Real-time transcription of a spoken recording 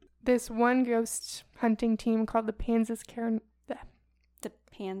this one ghost hunting team called the Pansis Karen. The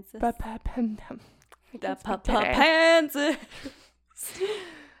Pansis. The Pansis.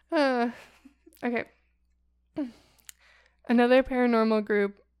 Okay. Another paranormal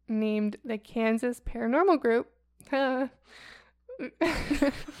group named the Kansas Paranormal Group.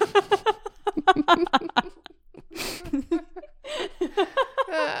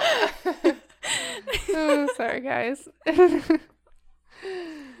 Oh, sorry, guys.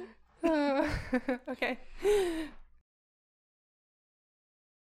 Okay.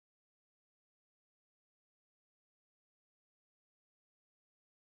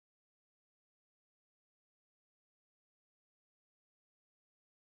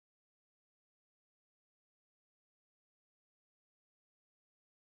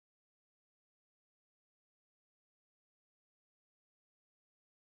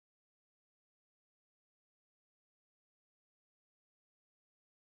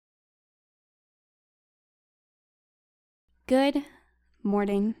 Good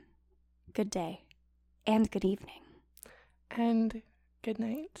morning, good day, and good evening. And good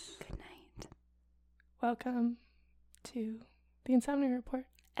night. Good night. Welcome to the Insomnia Report.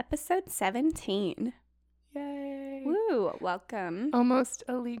 Episode 17. Yay. Woo, welcome. Almost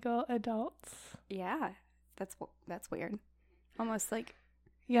illegal adults. Yeah, that's weird. Almost like,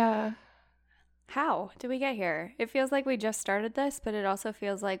 Yeah. how did we get here? It feels like we just started this, but it also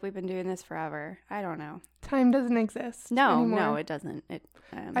feels like we've been doing this forever. I don't know. Time doesn't exist No, anymore. it doesn't.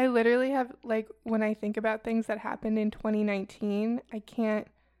 I literally have, like, when I think about things that happened in 2019, I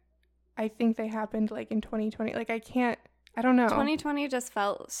think they happened, like, in 2020. Like, I don't know. 2020 just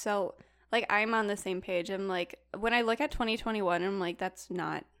felt so, like, I'm on the same page. I'm like, when I look at 2021, I'm like, that's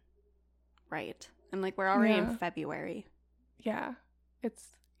not right. I'm like, we're already in February. Yeah.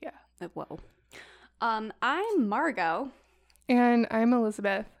 Like, whoa. I'm Margot. And I'm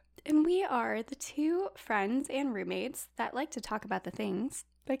Elizabeth. And we are the two friends and roommates that like to talk about the things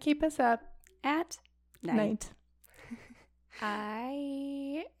That keep us up at night. night.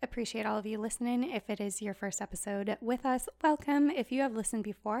 I appreciate all of you listening. If it is your first episode with us, welcome. If you have listened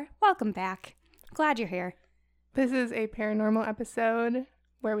before, welcome back. Glad you're here. This is a paranormal episode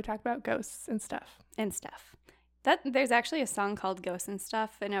where we talk about ghosts and stuff. There's actually a song called Ghosts and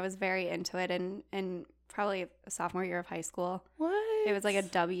Stuff, and I was very into it in probably a sophomore year of high school. What? It was like a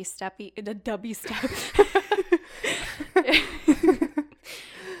dubstep. A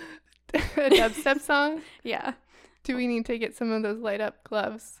dubstep song? Yeah. Do we need to get some of those light up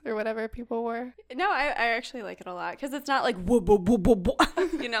gloves or whatever people wore? No, I actually like it a lot because it's not like whoop, whoop, whoop, whoop,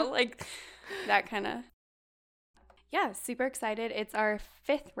 whoop, you know, like that kind of. Yeah, super excited. It's our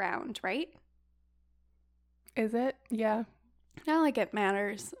 5th round, right? Is it? Yeah. Not like it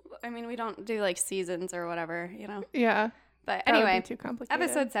matters. I mean, we don't do like seasons or whatever, you know. Yeah. But That would anyway, be too complicated.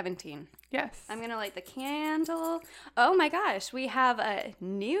 episode 17. Yes. I'm going to light the candle. Oh my gosh, we have a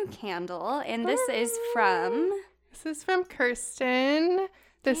new candle, and this is from... This is from Kirsten.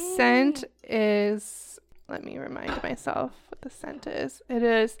 The scent is... Let me remind myself what the scent is. It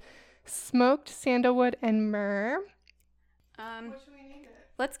is smoked sandalwood and myrrh. What should we name it?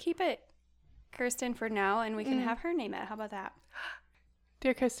 Let's keep it Kirsten for now, and we can have her name it. How about that?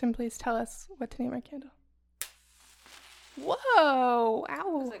 Dear Kirsten, please tell us what to name our candle. Whoa! That Ow!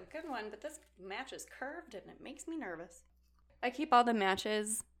 was a good one, but this match is curved, and it makes me nervous. I keep all the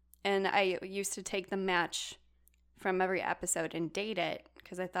matches, and I used to take the match from every episode and date it,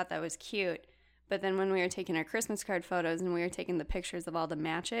 because I thought that was cute. But then when we were taking our Christmas card photos and we were taking the pictures of all the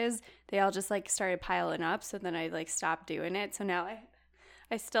matches, they all just, like, started piling up, so then I, like, stopped doing it. So now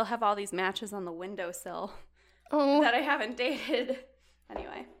I still have all these matches on the windowsill that I haven't dated.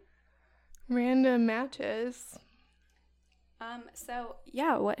 Anyway. Random matches. So,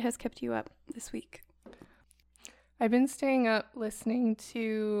 yeah, what has kept you up this week? I've been staying up listening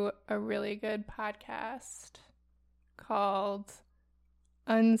to a really good podcast called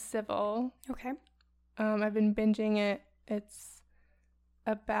Uncivil. Okay. I've been binging it. It's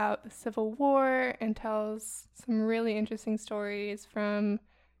about the Civil War and tells some really interesting stories from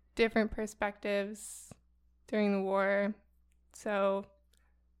different perspectives during the war. So,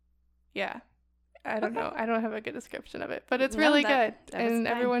 yeah. I don't know. I don't have a good description of it, but it's really good, and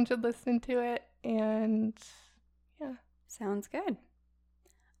everyone should listen to it, and yeah. Sounds good.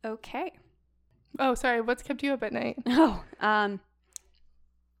 Okay. Oh, sorry. What's kept you up at night? Oh,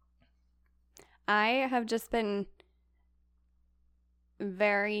 I have just been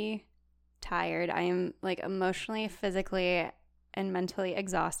very tired. I am, like, emotionally, physically, and mentally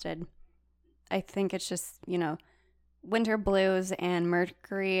exhausted. I think it's just, you know, winter blues, and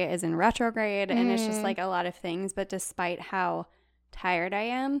Mercury is in retrograde, and it's just like a lot of things. But despite how tired I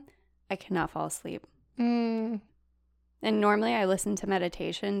am, I cannot fall asleep. Mm. And normally I listen to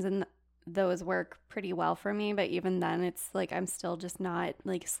meditations and those work pretty well for me, but even then it's like I'm still just not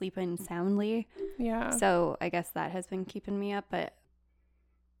like sleeping soundly. Yeah. So I guess that has been keeping me up, but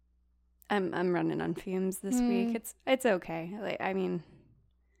I'm running on fumes this week. It's okay. Like, I mean,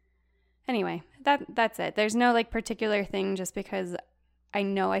 anyway, that's it. There's no like particular thing, just because I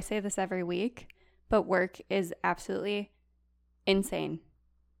know I say this every week, but work is absolutely insane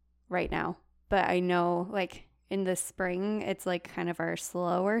right now. But I know like in the spring, it's like kind of our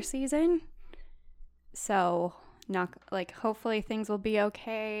slower season. So not like, hopefully things will be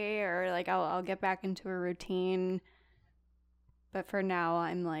okay, or like I'll get back into a routine. But for now,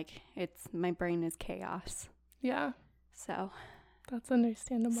 I'm like, my brain is chaos. Yeah. So that's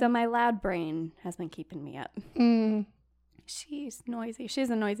understandable. So my loud brain has been keeping me up. She's noisy. She's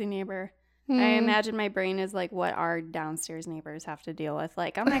a noisy neighbor. I imagine my brain is like what our downstairs neighbors have to deal with.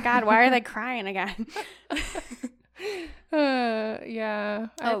 Like, oh my God, why are they crying again? Yeah.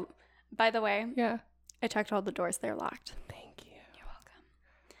 Oh, by the way. Yeah. I checked all the doors. They're locked. Thank you. You're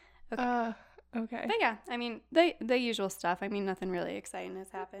welcome. Okay. But yeah, I mean, the usual stuff. I mean, nothing really exciting has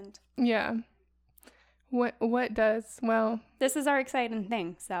happened. Yeah. What does? Well, this is our exciting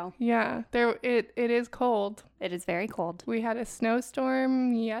thing, so. Yeah. It is cold. It is very cold. We had a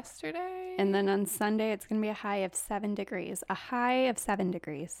snowstorm yesterday. And then on Sunday, it's going to be a high of 7 degrees. A high of 7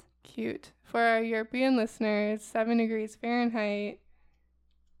 degrees. Cute. For our European listeners, 7 degrees Fahrenheit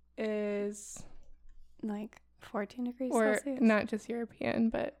is like 14 degrees or Celsius. Not just European,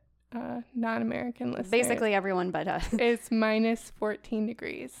 but non-American listeners. Basically everyone but us. It's minus 14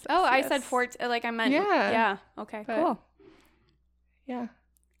 degrees Celsius. Oh, I said 14. Like I meant. Yeah. Okay, cool. Yeah.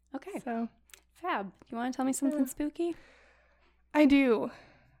 Okay. So. Fab. You want to tell me something spooky? I do.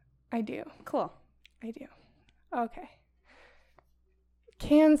 Cool. I do. Okay.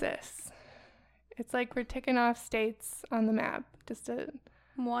 Kansas. It's like we're ticking off states on the map. Just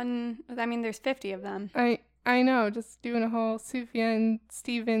there's 50 of them. I know, just doing a whole Sufjan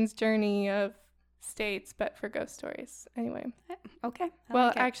Stevens journey of states, but for ghost stories. Anyway. Okay.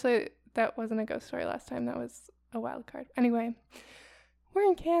 Actually, that wasn't a ghost story last time. That was a wild card. Anyway, we're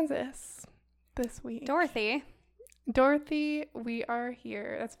in Kansas this week. Dorothy, we are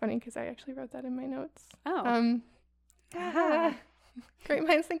here. That's funny because I actually wrote that in my notes. Oh. Great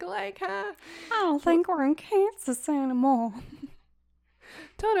minds think alike, huh? I don't think we're in Kansas anymore.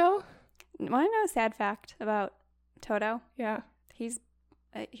 Toto. Want to know a sad fact about Toto? Yeah. He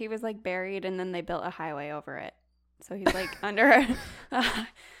was like buried and then they built a highway over it. So he's like under a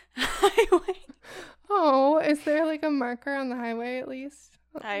highway. Oh, is there like a marker on the highway at least?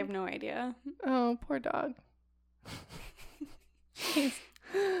 I have no idea. Oh, poor dog. Jeez.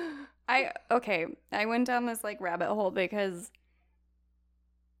 I went down this like rabbit hole because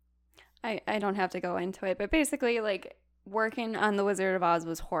I don't have to go into it, but basically like working on The Wizard of Oz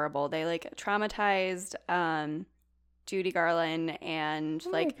was horrible. They like traumatized Judy Garland and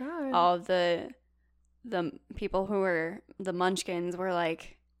all of the people who were the Munchkins were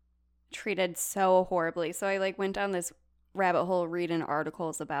like treated so horribly. So I like went down this rabbit hole reading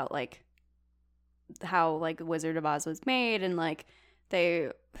articles about like how like The Wizard of Oz was made, and like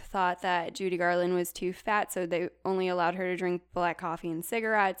they thought that Judy Garland was too fat, so they only allowed her to drink black coffee and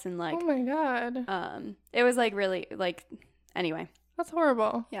cigarettes, and like, oh my God, it was like really like, anyway, that's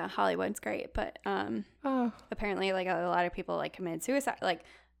horrible. Yeah, Hollywood's great, but apparently like a lot of people like committed suicide. Like,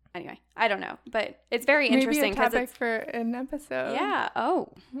 anyway, I don't know, but it's very interesting because it's for an episode. Yeah. Oh.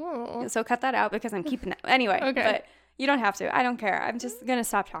 So cut that out because I'm keeping that anyway. Okay. But you don't have to. I don't care. I'm just gonna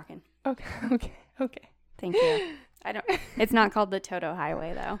stop talking. Okay. Thank you. It's not called the Toto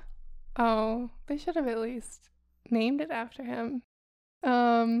Highway though. Oh, they should have at least named it after him.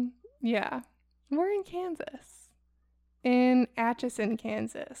 Yeah. We're in Kansas. In Atchison,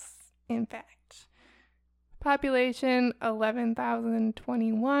 Kansas, in fact. Population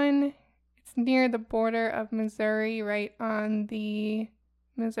 11,021. It's near the border of Missouri, right on the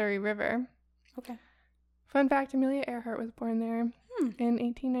Missouri River. Okay. Fun fact, Amelia Earhart was born there in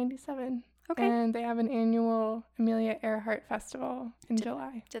 1897. Okay. And they have an annual Amelia Earhart Festival in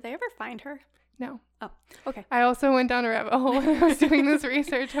July. Did they ever find her? No. Oh, okay. I also went down a rabbit hole when I was doing this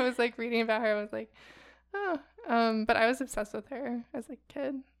research. I was like reading about her. I was like, but I was obsessed with her as a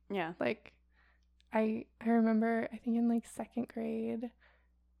kid. Yeah. Like, I remember, I think in like second grade,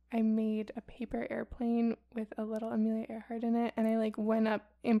 I made a paper airplane with a little Amelia Earhart in it. And I like went up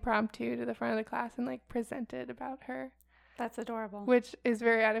impromptu to the front of the class and like presented about her. That's adorable. Which is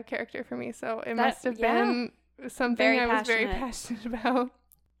very out of character for me. So it must have been something I was very passionate about.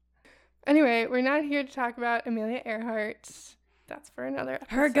 Anyway, we're not here to talk about Amelia Earhart. that's for another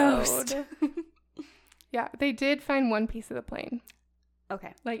episode. Her ghost. Yeah, they did find one piece of the plane.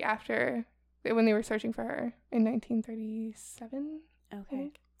 Okay. Like after, when they were searching for her in 1937.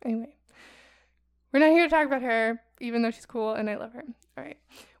 Okay. Anyway, we're not here to talk about her, even though she's cool and I love her. All right.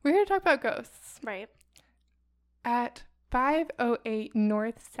 We're here to talk about ghosts. Right. At 508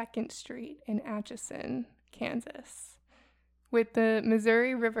 North 2nd Street in Atchison, Kansas, with the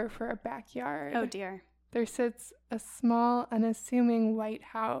Missouri River for a backyard. Oh, dear. There sits a small, unassuming white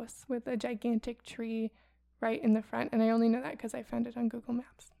house with a gigantic tree right in the front. And I only know that because I found it on Google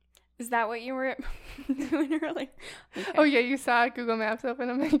Maps. Is that what you were doing earlier? Okay. Oh, yeah, you saw Google Maps open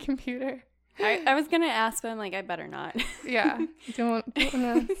on my computer. I was going to ask, but I'm like, I better not. Yeah, don't want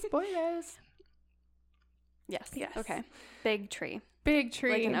to spoilers. Yes. Yes. Okay. Big tree. Big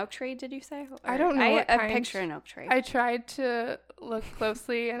tree. Like an oak tree, did you say? Or I don't know what I kind. picture an oak tree. I tried to look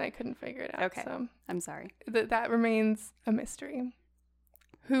closely and I couldn't figure it out. Okay. So I'm sorry. that remains a mystery.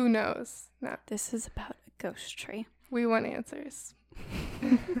 Who knows? No. This is about a ghost tree. We want answers.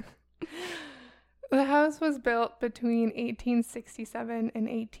 The house was built between 1867 and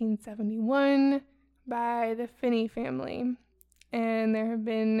 1871 by the Finney family, and there have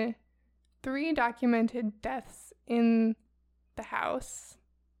been 3 documented deaths in the house,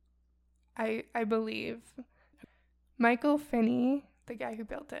 I believe. Michael Finney, the guy who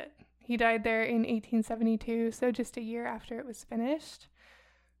built it, he died there in 1872, so just a year after it was finished.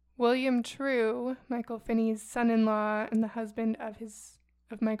 William True, Michael Finney's son-in-law and the husband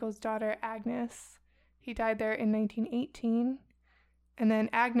of Michael's daughter Agnes, he died there in 1918, and then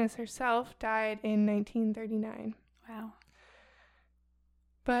Agnes herself died in 1939. Wow.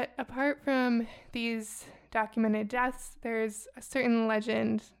 But apart from these documented deaths, there's a certain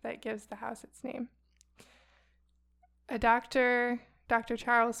legend that gives the house its name. A Dr.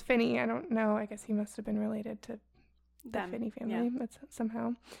 Charles Finney, I don't know, I guess he must have been related to the Finney family, but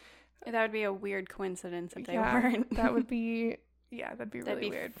somehow. That would be a weird coincidence if they Yeah, weren't. that would be, that'd be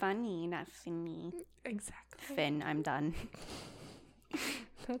really weird. Funny, not Finny. Exactly. Finn, I'm done.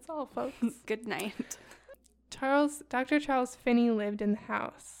 That's all, folks. Good night. Dr. Charles Finney lived in the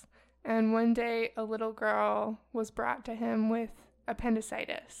house, and one day a little girl was brought to him with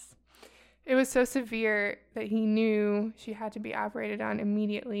appendicitis. It was so severe that he knew she had to be operated on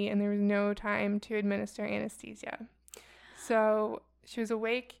immediately, and there was no time to administer anesthesia. So she was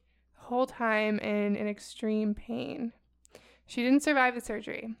awake the whole time and in extreme pain. She didn't survive the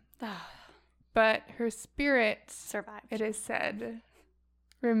surgery, but her spirit, Survived. it is said,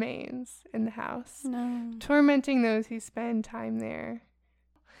 remains in the house, No. tormenting those who spend time there.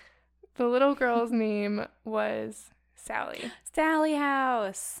 The little girl's name was Sally. Sally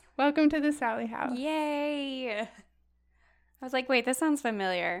House. Welcome to the Sally House. Yay. I was like, wait, this sounds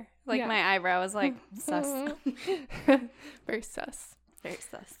familiar. Like, Yeah. my eyebrow was like, sus. Very sus. Very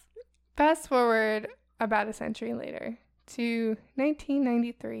sus. Fast forward about a century later to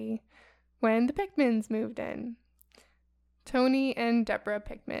 1993 when the Pickmans moved in. Tony and Deborah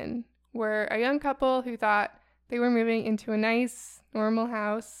Pickman were a young couple who thought they were moving into a nice, normal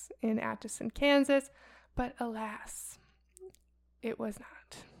house in Atchison, Kansas, but alas, it was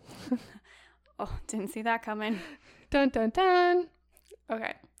not. Oh, didn't see that coming. Dun, dun, dun.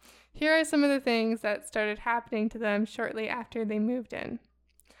 Okay, here are some of the things that started happening to them shortly after they moved in.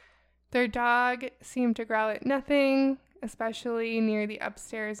 Their dog seemed to growl at nothing, especially near the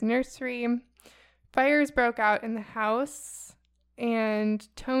upstairs nursery. Fires broke out in the house,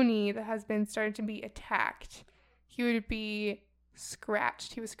 and Tony, the husband, started to be attacked. He would be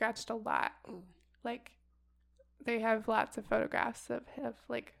scratched. He was scratched a lot. Like, they have lots of photographs of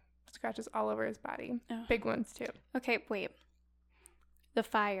like, scratches all over his body. Oh. Big ones, too. Okay, wait. The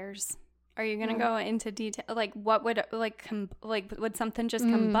fires. Are you going to go into detail? Like, what would, would something just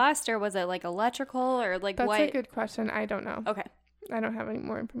combust, or was it, like, electrical, or, like, That's what? a good question. I don't know. Okay. I don't have any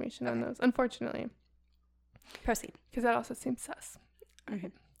more information on those, unfortunately. Proceed. Because that also seems sus. Mm-hmm.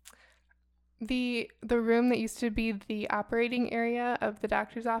 The room that used to be the operating area of the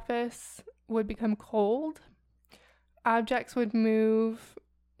doctor's office would become cold. Objects would move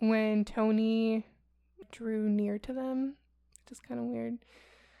when Tony drew near to them, which is kind of weird.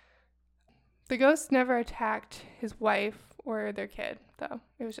 The ghost never attacked his wife or their kid, though.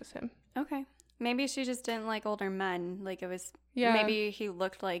 It was just him. Okay. Maybe she just didn't like older men. Like, it was, Yeah. maybe he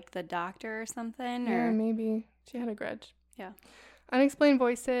looked like the doctor or something. Yeah, or maybe. She had a grudge. Yeah. Unexplained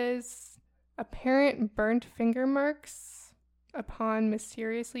voices, apparent burnt finger marks upon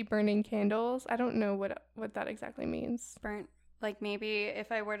mysteriously burning candles. I don't know what that exactly means. burnt. Like, maybe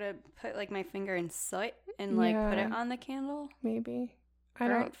if I were to put, like, my finger in soot and, like, put it Yeah. on the candle. Maybe.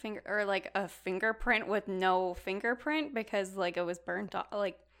 burnt finger, or like a fingerprint with no fingerprint because like it was burnt off.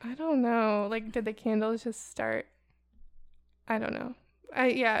 Like, I don't know. Like, did the candles just start? I don't know.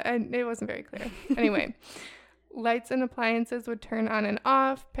 It wasn't very clear. Anyway, lights and appliances would turn on and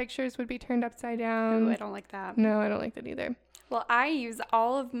off. Pictures would be turned upside down. ooh, I don't like that. No, I don't like that either. Well, I use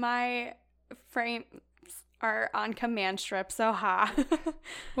all of my frames are on command strip, so ha.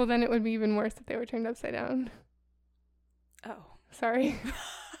 Well, then it would be even worse if they were turned upside down. Oh. Sorry.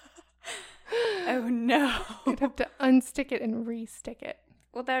 Oh, no. You'd have to unstick it and re-stick it.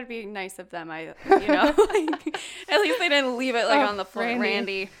 Well, that would be nice of them, like, at least they didn't leave it, like, on the floor.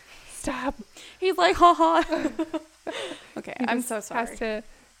 Randy. Stop. He's like, ha. Okay, I'm so sorry.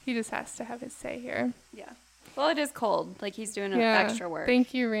 He just has to have his say here. Yeah. Well, it is cold. Like, he's doing extra work.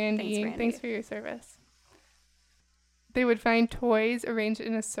 Thank you, Randy. Thanks for your service. They would find toys arranged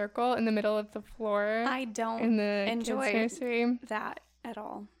in a circle in the middle of the floor. I don't enjoy nursery. That at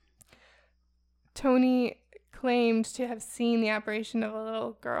all. Tony claimed to have seen the apparition of a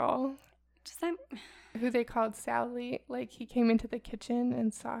little girl who they called Sally. Like, he came into the kitchen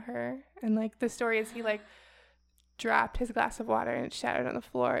and saw her. And, like, the story is he, like, dropped his glass of water and it shattered on the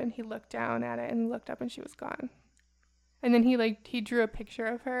floor. And he looked down at it and looked up and she was gone. And then he drew a picture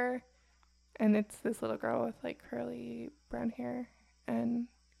of her. And it's this little girl with, like, curly brown hair. And,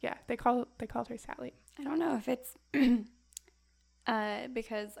 yeah, they called her Sally. I don't know if it's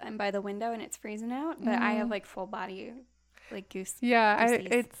because I'm by the window and it's freezing out, but I have, like, full body, like, goose. Yeah,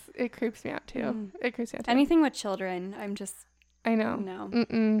 it creeps me out, too. It creeps me out, too. Anything with children, I know.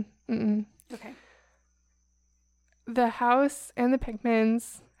 No. Okay. The house and the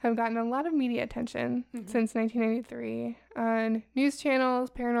Pickmans have gotten a lot of media attention since 1993 on news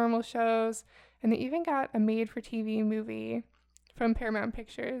channels, paranormal shows, and they even got a made-for-TV movie from Paramount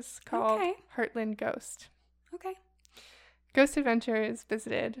Pictures called Heartland Ghost. Okay. Ghost Adventures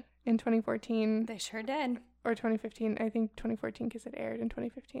visited in 2014. They sure did. Or 2015. I think 2014 because it aired in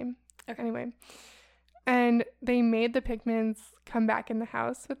 2015. Okay. Anyway. And they made the Pickmans come back in the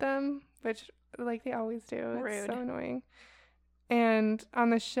house with them, which, like, they always do. Rude. It's so annoying. And on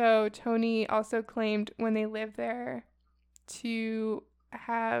the show, Tony also claimed when they lived there to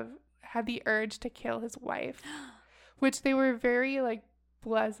have had the urge to kill his wife, which they were very, like,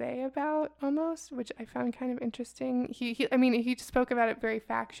 blasé about almost, which I found kind of interesting. He spoke about it very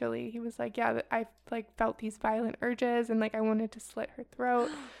factually. He was like, yeah, that I, like, felt these violent urges and, like, I wanted to slit her throat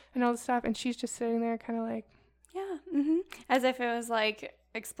and all this stuff. And she's just sitting there kind of like, yeah, as if it was, like,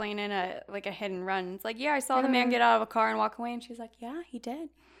 explaining a hit and run. It's like, yeah, I saw the man get out of a car and walk away, and she's like, yeah, he did.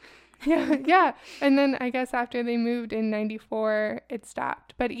 Yeah. And then I guess after they moved in 94, it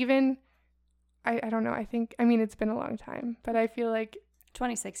stopped. But even, I don't know, it's been a long time, but I feel like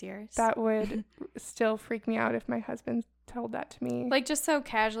 26 years. That would still freak me out if my husband told that to me. Like, just so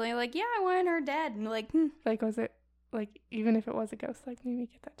casually, like, yeah, I wanted her dead. And like, Like, was it, like, even if it was a ghost, like, maybe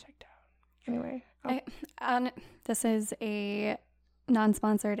get that checked out. Anyway. This is a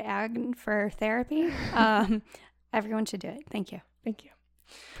non-sponsored ad for therapy. Everyone should do it. Thank you. Thank you.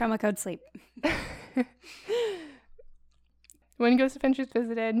 Promo code SLEEP. When Ghost Adventures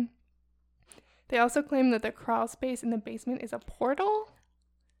visited, they also claim that the crawl space in the basement is a portal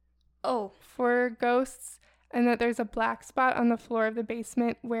for ghosts, and that there's a black spot on the floor of the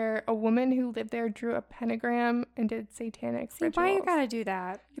basement where a woman who lived there drew a pentagram and did satanic rituals. Why you gotta do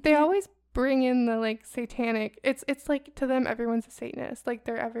that? They always bring in the, like, satanic. It's like, to them, everyone's a Satanist. Like,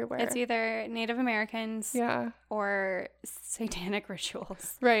 they're everywhere. It's either Native Americans or satanic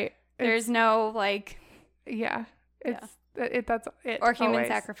rituals. Right. There's no, like... Yeah. That's it. Or human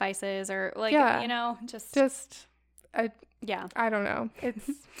sacrifices, or, like, just I don't know. It's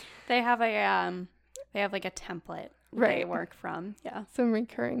they have like a template they work from. Yeah. Some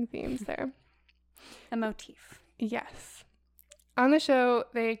recurring themes there. A motif. Yes. On the show,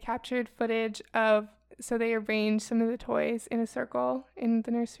 they captured footage so they arranged some of the toys in a circle in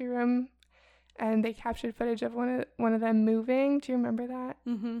the nursery room, and they captured footage of one of them moving. Do you remember that?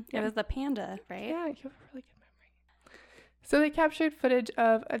 Mm-hmm. Yeah. It was the panda, right? Yeah, you have a really good memory. So they captured footage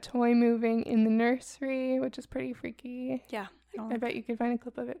of a toy moving in the nursery, which is pretty freaky. Yeah. I bet you could find a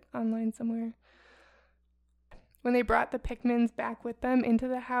clip of it online somewhere. When they brought the Pickmans back with them into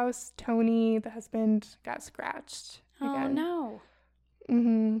the house, Tony, the husband, got scratched again. Oh, no.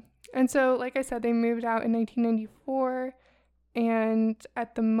 Mm-hmm. And so, like I said, they moved out in 1994, and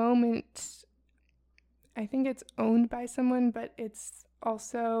at the moment, I think it's owned by someone, but it's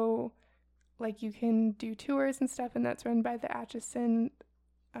also, like, you can do tours and stuff, and that's run by the Atchison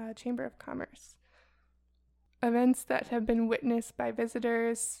Chamber of Commerce. Events that have been witnessed by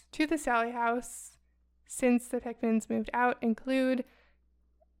visitors to the Sally house since the Pickmans moved out include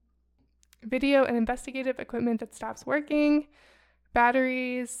video and investigative equipment that stops working,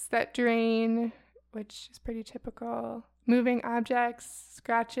 batteries that drain, which is pretty typical, moving objects,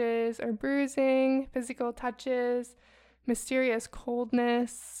 scratches or bruising, physical touches, mysterious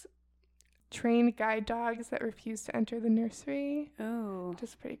coldness, trained guide dogs that refuse to enter the nursery. Oh.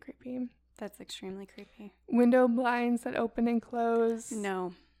 Just pretty creepy. That's extremely creepy. Window blinds that open and close.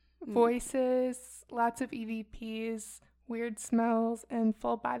 No. Voices, lots of EVPs, weird smells, and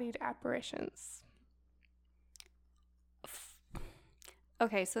full-bodied apparitions.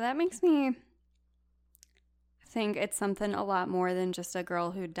 Okay, so that makes me think it's something a lot more than just a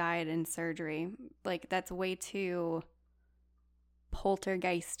girl who died in surgery. Like, that's way too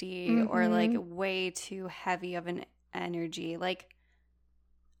poltergeisty or like way too heavy of an energy. Like,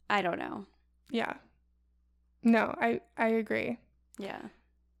 I don't know. Yeah. No, I agree. Yeah.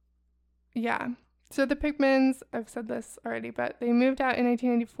 Yeah. So the Pickmans, I've said this already, but they moved out in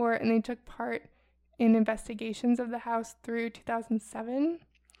 1994 and they took part in investigations of the house through 2007,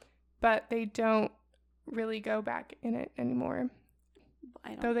 but they don't really go back in it anymore.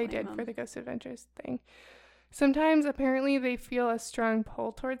 Though they did for the Ghost Adventures thing. Sometimes, apparently, they feel a strong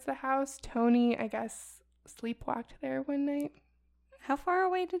pull towards the house. Tony, I guess, sleepwalked there one night. How far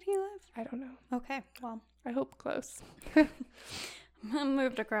away did he live? I don't know. Okay, well. I hope close. I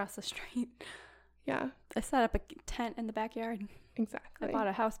moved across the street. Yeah. I set up a tent in the backyard. Exactly. I bought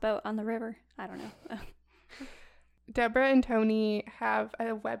a houseboat on the river. I don't know. Deborah and Tony have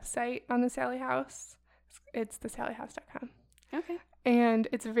a website on the Sally House. It's thesallyhouse.com. Okay. And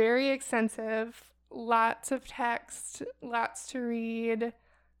it's very extensive. Lots of text, lots to read.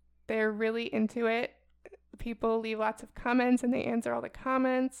 They're really into it. People leave lots of comments and they answer all the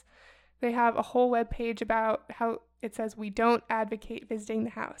comments. They have a whole webpage about how it says we don't advocate visiting the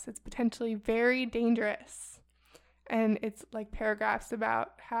house. It's potentially very dangerous. And it's like paragraphs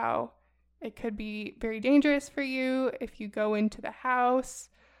about how it could be very dangerous for you if you go into the house.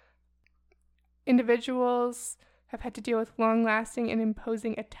 Individuals have had to deal with long-lasting and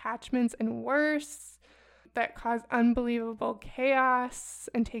imposing attachments and worse that cause unbelievable chaos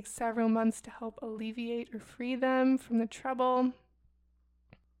and take several months to help alleviate or free them from the trouble.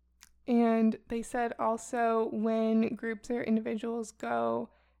 And they said also when groups or individuals go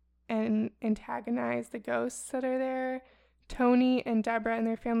and antagonize the ghosts that are there, Tony and Deborah and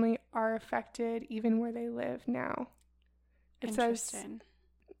their family are affected even where they live now. It says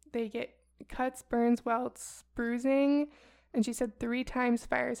they get cuts, burns, welts, bruising, and she said 3 times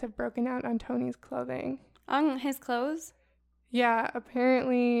fires have broken out on Tony's clothing. On his clothes? Yeah,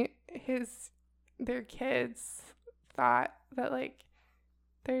 apparently their kids thought that like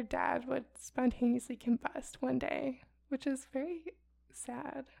their dad would spontaneously combust one day, which is very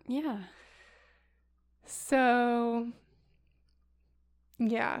sad. Yeah. So,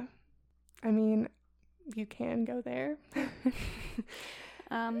 yeah. I mean, you can go there.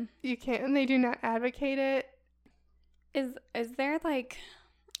 You can. They do not advocate it. Is there like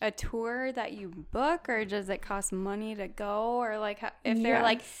a tour that you book, or does it cost money to go, or like if they're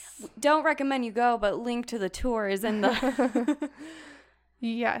like don't recommend you go but link to the tours and the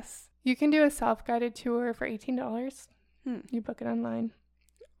Yes, you can do a self-guided tour for $18. You book it online,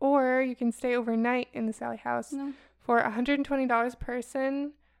 or you can stay overnight in the Sally House for $120 per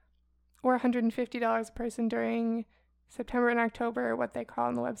person, or $150 per person during September and October, what they call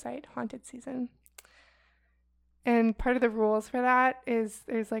on the website haunted season. And part of the rules for that is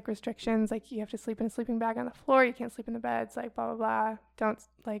there's like restrictions, like you have to sleep in a sleeping bag on the floor, you can't sleep in the beds, like blah, blah, blah. Don't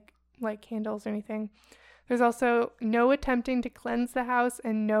like light candles or anything. There's also no attempting to cleanse the house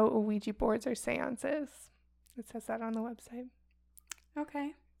and no Ouija boards or seances. It says that on the website.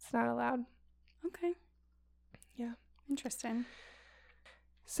 Okay. It's not allowed. Okay. Yeah. Interesting.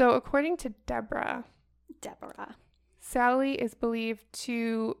 So according to Deborah, Sally is believed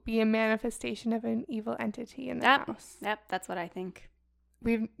to be a manifestation of an evil entity in the house. Yep, that's what I think.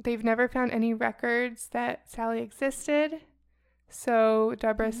 They've never found any records that Sally existed. So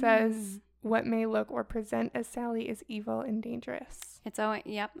Deborah says what may look or present as Sally is evil and dangerous. It's always,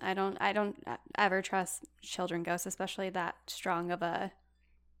 yep. I don't ever trust children ghosts, especially that strong of a,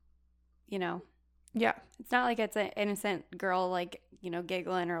 Yeah. It's not like it's an innocent girl, like,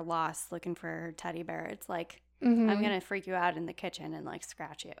 giggling or lost looking for her teddy bear. It's like, I'm going to freak you out in the kitchen and, like,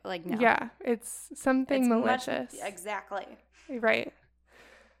 scratch you. Like, no. Yeah, it's something malicious. Exactly. Right.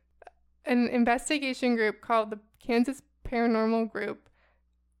 An investigation group called the Kansas Paranormal Group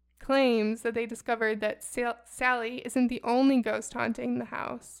claims that they discovered that Sally isn't the only ghost haunting the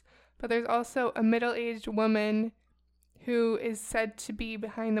house, but there's also a middle-aged woman who is said to be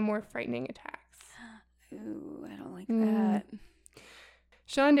behind the more frightening attacks. Ooh, I don't like that.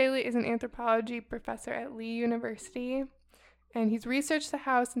 Sean Daly is an anthropology professor at Lee University, and he's researched the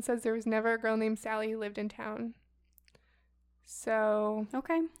house and says there was never a girl named Sally who lived in town. So,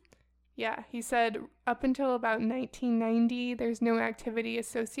 Okay. yeah, he said up until about 1990, there's no activity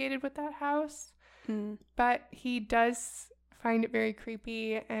associated with that house, but he does find it very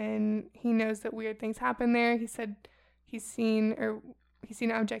creepy, and he knows that weird things happen there. He said he's seen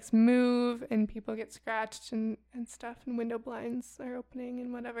objects move and people get scratched and stuff, and window blinds are opening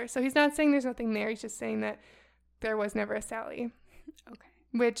and whatever. So he's not saying there's nothing there. He's just saying that there was never a Sally. Okay.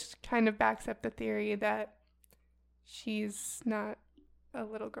 Which kind of backs up the theory that she's not a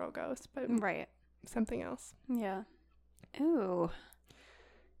little girl ghost, but right. something else. Yeah. Ooh.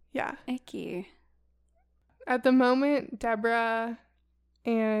 Yeah. Icky. At the moment, Deborah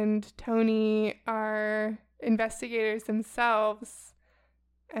and Tony are investigators themselves,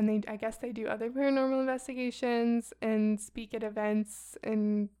 and I guess they do other paranormal investigations and speak at events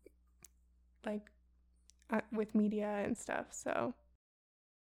and like with media and stuff. So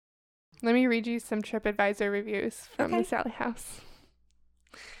let me read you some TripAdvisor reviews from the Sally house.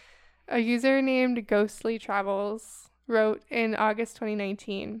 A user named Ghostly Travels wrote in August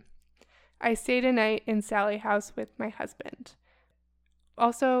 2019, I stayed a night in Sally house with my husband.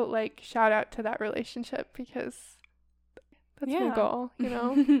 Also, like, shout out to that relationship, because that's my goal, you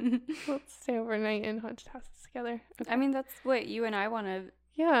know? Let's stay overnight in haunted houses together. Okay. I mean, that's what you and I want to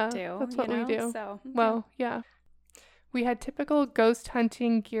do. That's what we do. So, okay. Well, yeah. We had typical ghost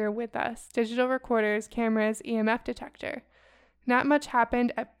hunting gear with us. Digital recorders, cameras, EMF detector. Not much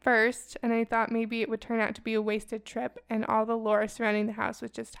happened at first, and I thought maybe it would turn out to be a wasted trip, and all the lore surrounding the house was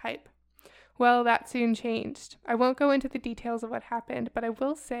just hype. Well, that soon changed. I won't go into the details of what happened, but I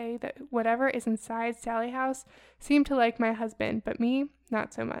will say that whatever is inside Sally house seemed to like my husband, but me,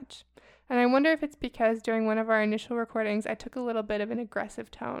 not so much. And I wonder if it's because during one of our initial recordings, I took a little bit of an aggressive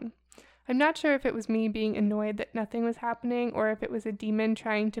tone. I'm not sure if it was me being annoyed that nothing was happening, or if it was a demon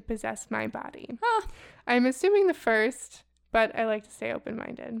trying to possess my body. I'm assuming the first, but I like to stay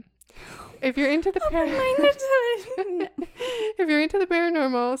open-minded. If you're into the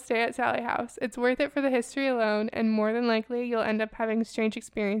paranormal, stay at Sally house. It's worth it for the history alone, and more than likely you'll end up having strange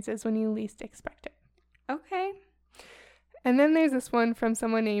experiences when you least expect it. Okay. And then there's this one from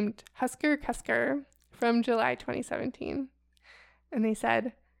someone named Husker Cusker from July 2017. And they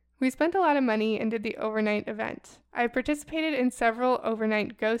said, we spent a lot of money and did the overnight event. I participated in several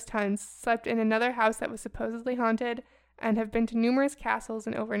overnight ghost hunts, slept in another house that was supposedly haunted, and have been to numerous castles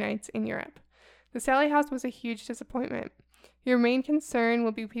and overnights in Europe. The Sally house was a huge disappointment. Your main concern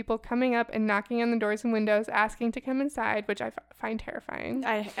will be people coming up and knocking on the doors and windows asking to come inside, which I find terrifying.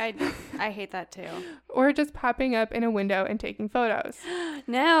 I hate that too. Or just popping up in a window and taking photos.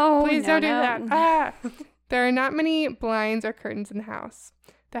 No. Please don't do that. There are not many blinds or curtains in the house.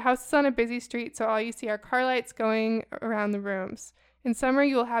 The house is on a busy street, so all you see are car lights going around the rooms. In summer,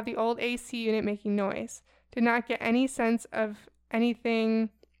 you will have the old AC unit making noise. Did not get any sense of anything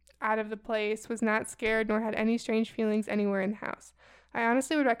out of the place, was not scared, nor had any strange feelings anywhere in the house. I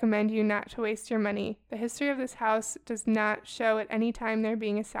honestly would recommend you not to waste your money. The history of this house does not show at any time there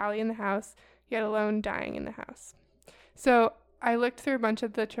being a Sally in the house, yet alone dying in the house. So I looked through a bunch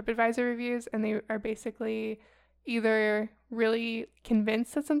of the TripAdvisor reviews, and they are basically either really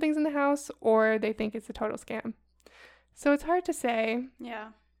convinced that something's in the house, or they think it's a total scam. So it's hard to say. Yeah.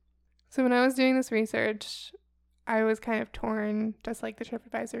 So when I was doing this research, I was kind of torn, just like the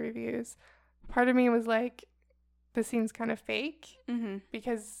TripAdvisor reviews. Part of me was like, this seems kind of fake,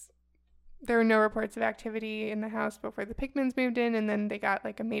 because there were no reports of activity in the house before the Pickmans moved in, and then they got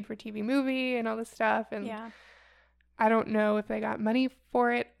like a made-for-TV movie and all this stuff, and I don't know if they got money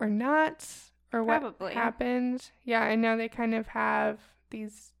for it or not, or what happened. Yeah, and now they kind of have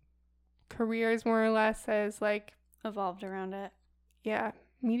these careers more or less as like evolved around it. Yeah,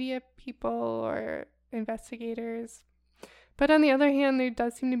 media people or investigators. But on the other hand, there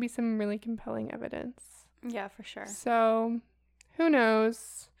does seem to be some really compelling evidence. Yeah, for sure. So, who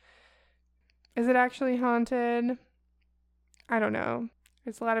knows? Is it actually haunted? I don't know.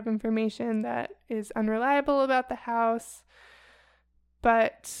 There's a lot of information that is unreliable about the house.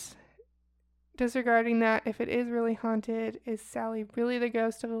 But disregarding that, if it is really haunted, is Sally really the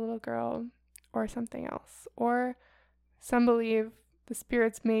ghost of a little girl or something else? Or some believe the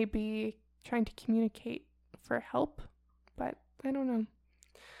spirits may be trying to communicate for help, but I don't know.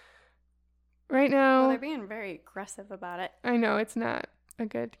 Right now... Well, they're being very aggressive about it. I know, it's not a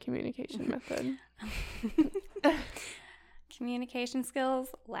good communication method. Communication skills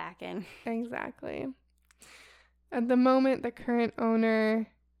lacking. Exactly. At the moment, the current owner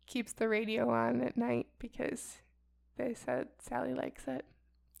keeps the radio on at night because they said Sally likes it.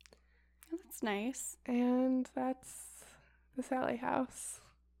 That's nice. And that's the Sally House.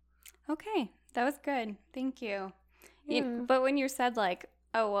 Okay, that was good. Thank you. Yeah. But when you said like,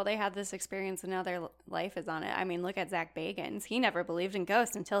 oh, well, they had this experience and now their life is on it. I mean, look at Zach Bagans. He never believed in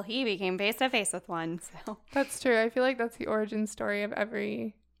ghosts until he became face to face with one. So That's true. I feel like that's the origin story of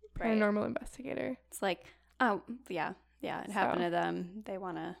every paranormal investigator. It's like, oh, yeah, it happened to them. They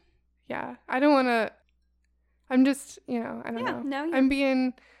want to. Yeah, I don't want to. I'm just, I don't know. No, I'm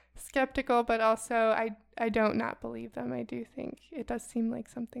being skeptical, but also I don't not believe them. I do think it does seem like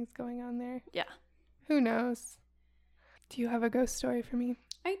something's going on there. Yeah. Who knows? Do you have a ghost story for me?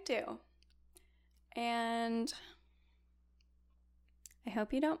 I do. And I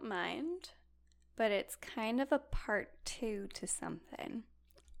hope you don't mind, but it's kind of a part 2 to something.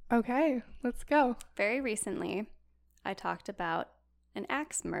 Okay, let's go. Very recently, I talked about an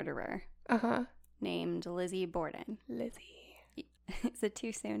axe murderer named Lizzie Borden. Lizzie. Is it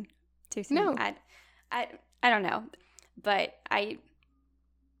too soon? Too soon? No. I don't know, but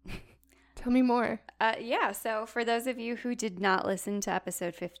Tell me more. Yeah, so for those of you who did not listen to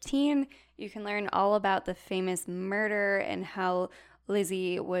episode 15, you can learn all about the famous murder and how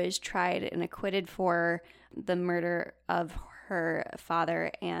Lizzie was tried and acquitted for the murder of her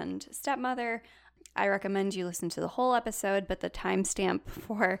father and stepmother. I recommend you listen to the whole episode, but the timestamp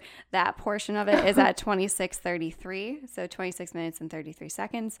for that portion of it is at 26:33, so 26 minutes and 33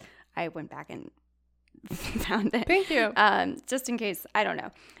 seconds. I went back and found it. Thank you. Just in case, I don't know.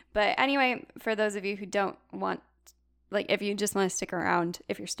 But anyway, for those of you who don't want, like, if you just want to stick around,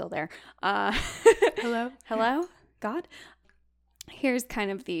 if you're still there. Hello, God. Here's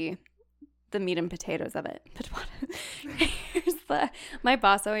kind of the meat and potatoes of it. Here's my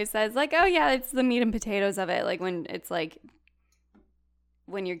boss always says, like, oh yeah, it's the meat and potatoes of it. Like when it's like,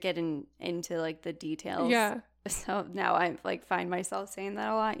 when you're getting into like the details. Yeah. So now I like find myself saying that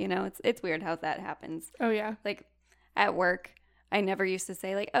a lot, it's weird how that happens. Oh yeah. Like at work, I never used to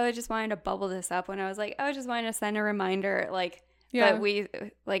say like, oh, I just wanted to bubble this up when I was like, oh, I just wanted to send a reminder. Like, yeah. But we,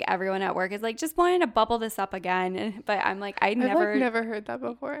 like everyone at work is like, just wanted to bubble this up again. But I'm like, I've never heard that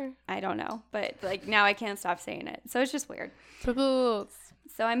before. I don't know. But like now I can't stop saying it. So it's just weird. Bubbles.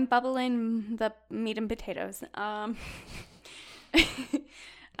 So I'm bubbling the meat and potatoes. So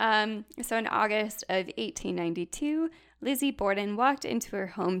in August of 1892, Lizzie Borden walked into her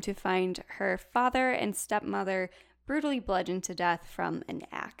home to find her father and stepmother brutally bludgeoned to death from an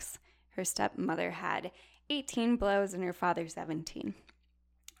axe. Her stepmother had 18 blows and her father 17.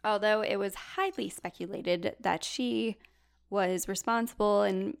 Although it was highly speculated that she was responsible,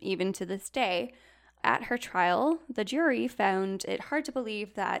 and even to this day, at her trial, the jury found it hard to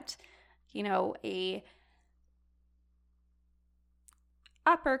believe that, a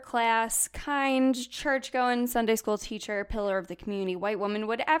upper class, kind, church-going Sunday school teacher, pillar of the community, white woman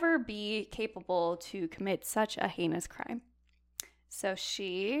would ever be capable to commit such a heinous crime. So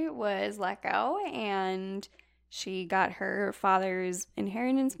she was let go, and she got her father's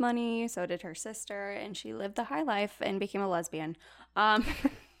inheritance money, so did her sister, and she lived the high life and became a lesbian. I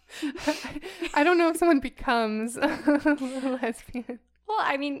don't know if someone becomes a lesbian. Well,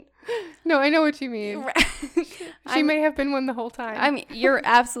 I mean... No, I know what you mean. She may have been one the whole time. I mean, you're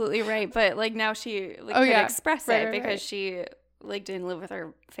absolutely right, but, like, now she could express it because she, like, didn't live with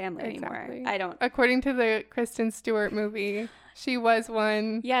her family anymore. I don't... According to the Kristen Stewart movie, she was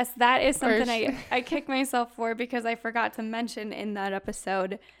one. Yes, that is something I kick myself for, because I forgot to mention in that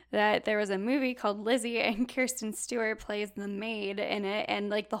episode that there was a movie called Lizzie, and Kirsten Stewart plays the maid in it, and,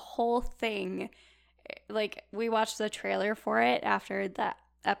 like, the whole thing... Like, we watched the trailer for it after that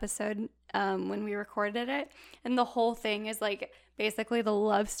episode when we recorded it, and the whole thing is, like, basically the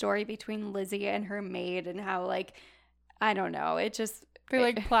love story between Lizzie and her maid, and how, like, I don't know, it just... They,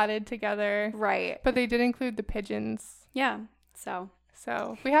 like, plotted together. Right. But they did include the pigeons. Yeah, so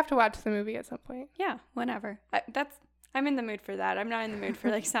we have to watch the movie at some point. Yeah, whenever. I'm in the mood for that. I'm not in the mood for,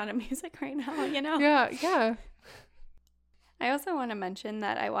 like, Sound of Music right now, Yeah. I also want to mention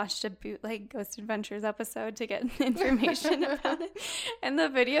that I watched a bootleg Ghost Adventures episode to get information about it. And the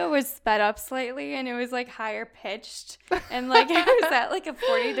video was sped up slightly, and it was, like, higher pitched. And, like, it was at, like, a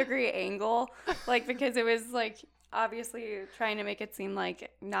 40-degree angle. Like, because it was, like, obviously trying to make it seem like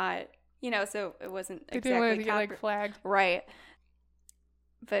not, so it wasn't exactly... They didn't want to get, like, flagged. Right.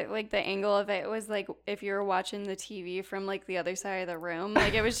 But, like, the angle of it was, like, if you were watching the TV from, like, the other side of the room.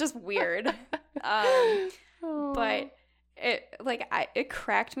 Like, it was just weird. But... It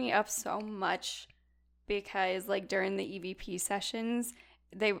cracked me up so much because, like, during the EVP sessions,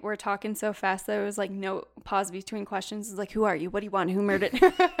 they were talking so fast that there was, like, no pause between questions. It's like, who are you? What do you want? Who murdered?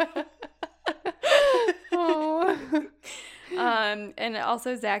 And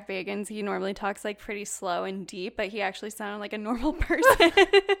also Zach Bagans, he normally talks like pretty slow and deep, but he actually sounded like a normal person.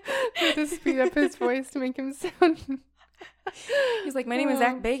 Had to speed up his voice to make him sound. He's like, my name is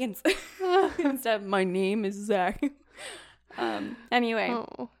Zach Bagans. Instead of my name is Zach. Anyway,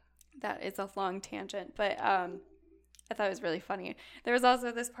 that is a long tangent, but I thought it was really funny. There was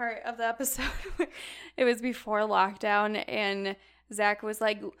also this part of the episode where it was before lockdown, and Zach was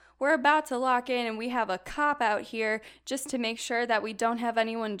like, we're about to lock in and we have a cop out here just to make sure that we don't have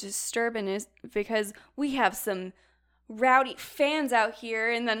anyone disturbing us because we have some rowdy fans out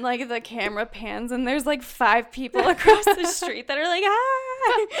here. And then like the camera pans and there's like 5 people across the street that are like,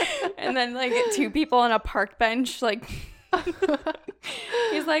 ah! And then like 2 people on a park bench, like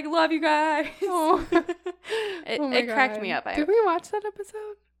he's like, love you guys. It cracked me up. Did we watch that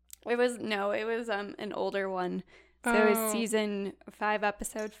episode? It was an older one. So it was season 5,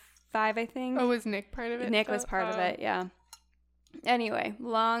 episode 5, I think. Oh, was Nick part of it? Nick was part of it, yeah. Anyway,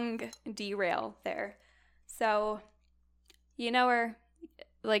 long derail there. So, you know her,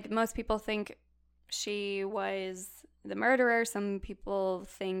 like most people think she was the murderer. Some people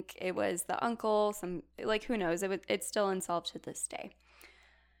think it was the uncle. Some, like, who knows? It's still unsolved to this day.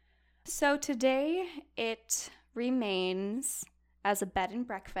 So today it remains as a bed and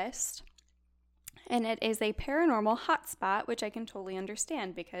breakfast. And it is a paranormal hotspot, which I can totally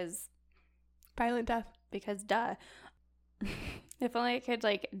understand because... Violent death. Because duh. If only I could,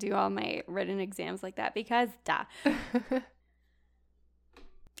 like, do all my written exams like that. Because duh.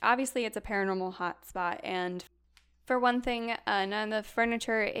 Obviously, it's a paranormal hotspot. And for one thing, none of the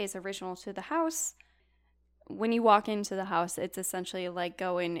furniture is original to the house. When you walk into the house, it's essentially like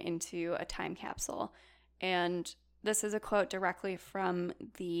going into a time capsule. And this is a quote directly from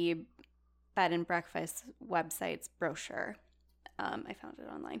the bed and breakfast website's brochure. I found it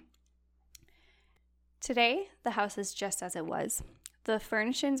online. Today, the house is just as it was. The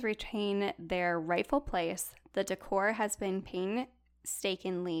furnishings retain their rightful place. The decor has been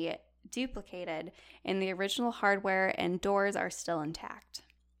painstakingly duplicated, and the original hardware and doors are still intact.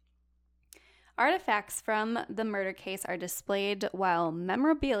 Artifacts from the murder case are displayed while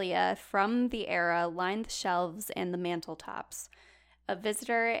memorabilia from the era line the shelves and the manteltops. A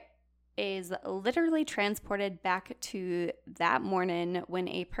visitor is literally transported back to that morning when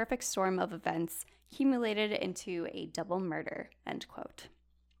a perfect storm of events accumulated into a double murder, end quote.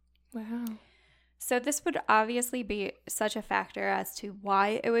 Wow. So this would obviously be such a factor as to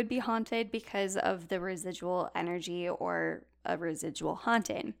why it would be haunted because of the residual energy or a residual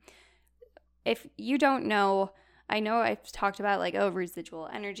haunting. If you don't know, I know I've talked about like, residual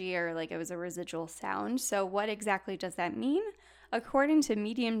energy or like it was a residual sound. So what exactly does that mean? According to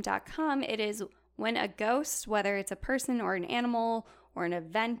medium.com, it is when a ghost, whether it's a person or an animal or an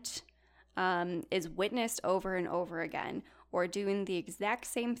event, is witnessed over and over again or doing the exact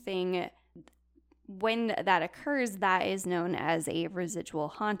same thing. When that occurs, that is known as a residual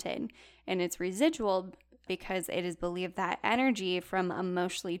haunting. And it's residual because it is believed that energy from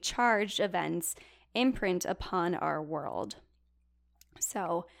emotionally charged events imprint upon our world.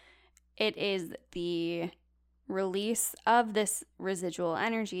 So it is the release of this residual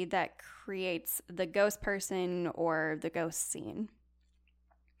energy that creates the ghost person or the ghost scene.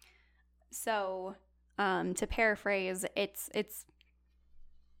 So, to paraphrase, it's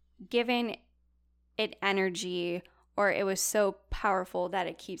giving it energy, or it was so powerful that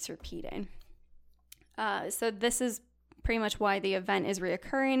it keeps repeating. So this is pretty much why the event is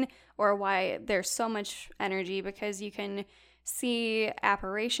reoccurring, or why there's so much energy, because you can see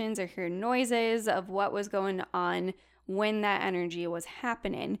apparitions or hear noises of what was going on when that energy was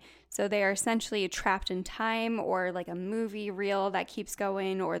happening. So they are essentially trapped in time, or like a movie reel that keeps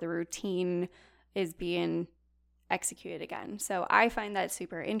going, or the routine is being executed again. So I find that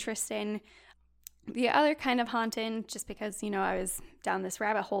super interesting. The other kind of haunting, just because, I was down this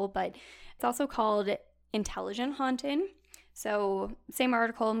rabbit hole, but it's also called intelligent haunting. So same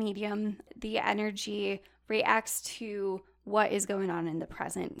article, Medium, the energy reacts to what is going on in the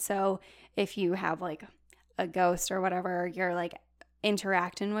present. So if you have like a ghost or whatever, you're like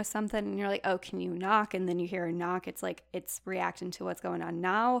interacting with something and you're like, oh, can you knock? And then you hear a knock. It's like it's reacting to what's going on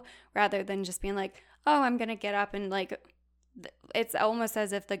now, rather than just being like, oh, I'm going to get up and like, it's almost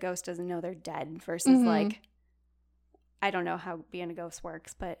as if the ghost doesn't know they're dead versus like, I don't know how being a ghost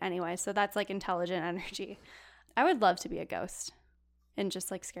works. But anyway, so that's like intelligent energy. I would love to be a ghost and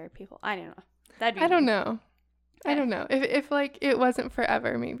just like scare people. I don't know. I don't know. I don't know. If like it wasn't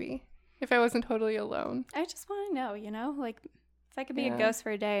forever, maybe. If I wasn't totally alone. I just want to know, like if I could be a ghost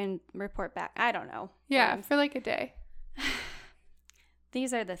for a day and report back. I don't know. Yeah, for like a day.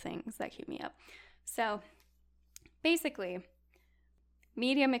 These are the things that keep me up. So basically,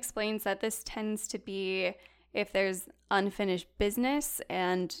 medium explains that this tends to be if there's unfinished business,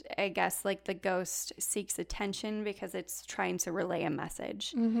 and I guess like the ghost seeks attention because it's trying to relay a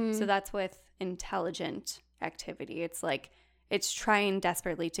message. So that's with intelligent activity. It's like it's trying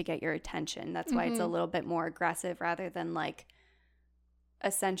desperately to get your attention. That's why it's a little bit more aggressive rather than like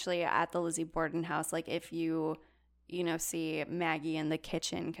essentially at the Lizzie Borden house, like if you see Maggie in the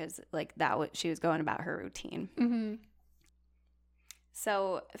kitchen, because like she was going about her routine.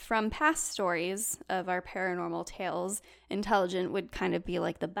 So from past stories of our paranormal tales, intelligent would kind of be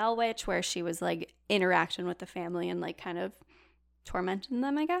like the Bell Witch, where she was like interacting with the family and like kind of tormenting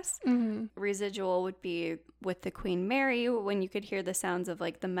them, I guess. Residual would be with the Queen Mary, when you could hear the sounds of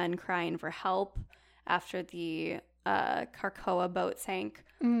like the men crying for help after the Carcoa boat sank,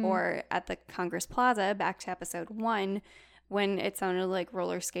 or at the Congress Plaza, back to episode 1, when it sounded like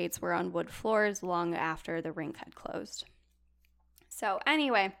roller skates were on wood floors long after the rink had closed. So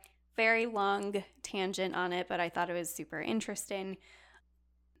anyway, very long tangent on it, but I thought it was super interesting.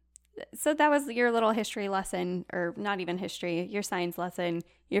 So that was your little history lesson, or not even history, your science lesson,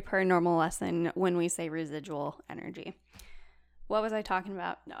 your paranormal lesson when we say residual energy. What was I talking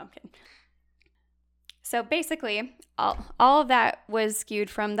about? No, I'm kidding. So basically, all of that was skewed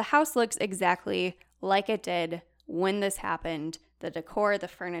from the house looks exactly like it did when this happened. The decor, the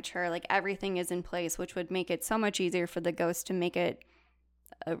furniture, like everything is in place, which would make it so much easier for the ghost to make it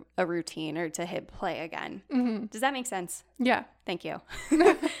a routine or to hit play again. Does that make sense? Yeah. Thank you.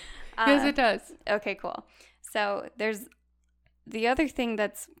 Yes, it does. Okay, cool. So there's the other thing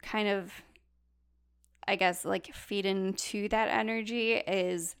that's kind of, I guess, like feed into that energy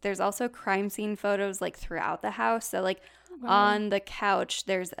is there's also crime scene photos like throughout the house. So like on the couch,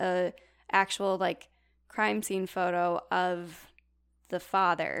 there's a actual like crime scene photo of the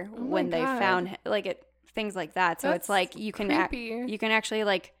father when they found like it, things like that. So it's like you can you can actually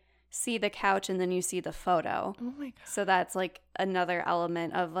like see the couch and then you see the photo. Oh my God. So that's like another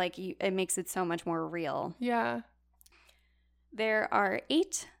element of like it makes it so much more real. Yeah. There are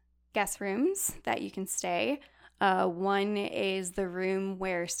 8 guest rooms that you can stay. One is the room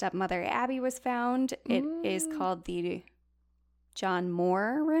where stepmother Abby was found. It is called the John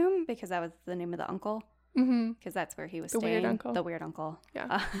Moore room because that was the name of the uncle. Because that's where he was staying. Weird uncle. The weird uncle.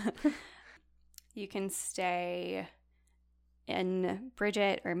 Yeah. You can stay in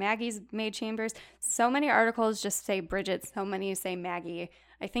Bridget or Maggie's maid chambers. So many articles just say Bridget. So many say Maggie.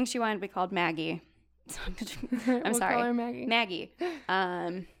 I think she wanted to be called Maggie. I'm sorry. Call her Maggie.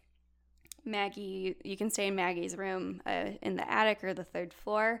 Maggie, you can stay in Maggie's room in the attic or the 3rd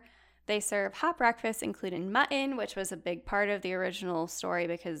floor. They serve hot breakfast, including mutton, which was a big part of the original story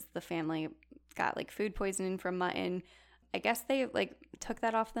because the family got like food poisoning from mutton. I guess they like took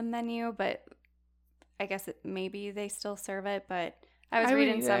that off the menu, but I guess maybe they still serve it. But I was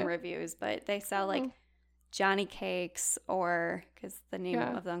reading some reviews, but they sell like Johnny cakes, or because the name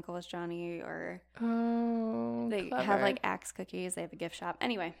of the uncle is Johnny, or they have like Axe cookies. They have a gift shop.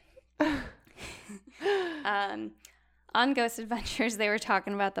 Anyway. On Ghost Adventures, they were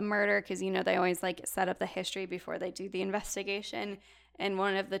talking about the murder because, they always like set up the history before they do the investigation. And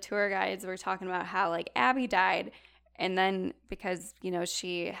one of the tour guides were talking about how like Abby died. And then because,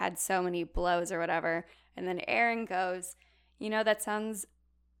 she had so many blows or whatever. And then Aaron goes, that sounds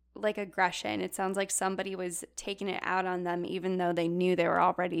like aggression. It sounds like somebody was taking it out on them even though they knew they were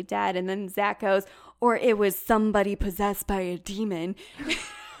already dead. And then Zach goes, or it was somebody possessed by a demon.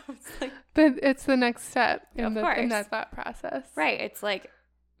 But it's the next step in course. That thought process. Right. It's like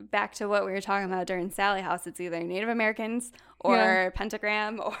back to what we were talking about during Sally House. It's either Native Americans or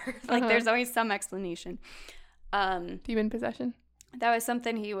pentagram or like there's always some explanation. Demon possession. That was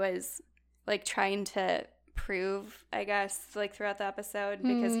something he was like trying to prove, I guess, like throughout the episode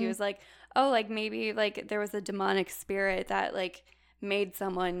because he was like, oh, like maybe like there was a demonic spirit that like made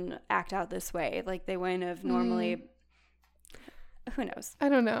someone act out this way. Like they wouldn't have normally... Who knows? I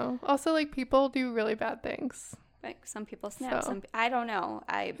don't know. Also, like, people do really bad things. Like, some people snap. So. I don't know.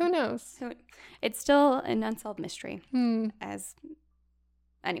 Who knows? It's still an unsolved mystery.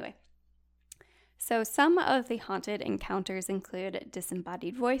 Anyway. So, some of the haunted encounters include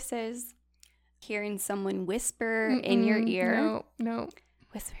disembodied voices, hearing someone whisper in your ear. No.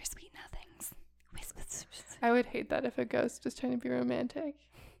 Whisper sweet nothings. Whisper. I would hate that if a ghost was trying to be romantic.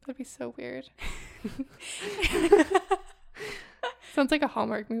 That'd be so weird. Sounds like a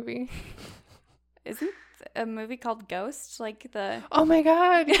Hallmark movie. Isn't a movie called Ghost like the... Oh my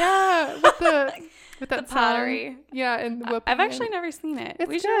God, yeah. with that pottery. Song. Yeah, and the I've actually never seen it.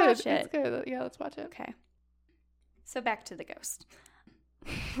 We should watch it. It's good. Yeah, let's watch it. Okay. So back to the ghost.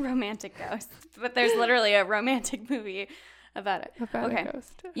 Romantic ghost. But there's literally a romantic movie About it. About Okay. a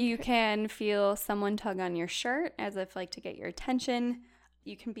ghost. You can feel someone tug on your shirt as if like to get your attention.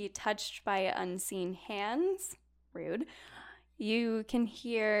 You can be touched by unseen hands. Rude. You can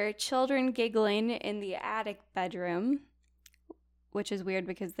hear children giggling in the attic bedroom, which is weird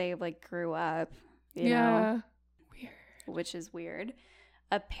because they like grew up, you know, weird. which is weird.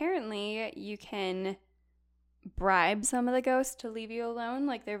 Apparently, you can bribe some of the ghosts to leave you alone.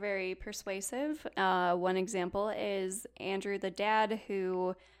 Like, they're very persuasive. One example is Andrew, the dad,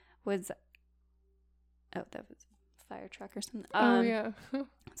 who was, that was a fire truck or something. Yeah.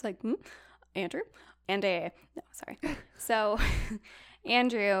 It's like, Andrew? No, sorry. So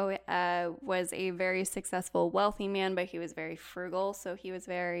Andrew was a very successful, wealthy man, but he was very frugal. So he was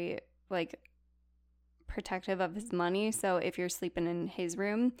very, like, protective of his money. So if you're sleeping in his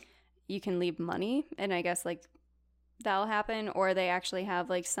room, you can leave money, and I guess like that'll happen. Or they actually have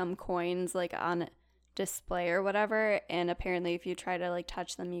like some coins like on display or whatever, and apparently if you try to like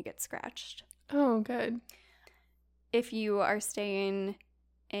touch them, you get scratched. Oh, good. If you are staying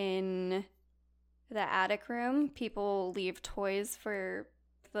in the attic room, people leave toys for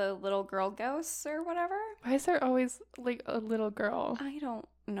the little girl ghosts or whatever. Why is there always like a little girl? I don't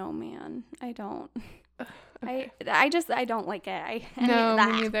know, man. I don't. Okay. I don't like it. No,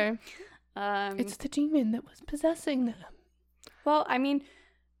 me neither. It's the demon that was possessing them. Well, I mean,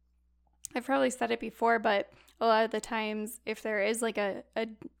 I've probably said it before, but a lot of the times, if there is like a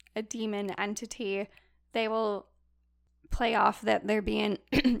demon entity, they will play off that they're being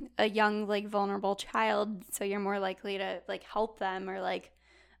a young, like, vulnerable child, so you're more likely to like help them or like,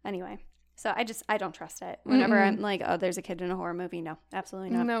 anyway. So I don't trust it. Whenever I'm like, oh, there's a kid in a horror movie, no,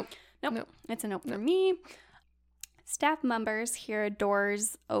 absolutely not. Nope. It's a nope for me. Staff members hear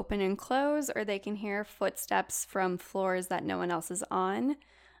doors open and close, or they can hear footsteps from floors that no one else is on.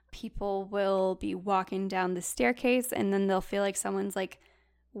 People will be walking down the staircase, and then they'll feel like someone's like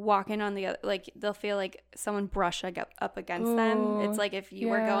walking on the other, like they'll feel like someone brush up against them. It's like if you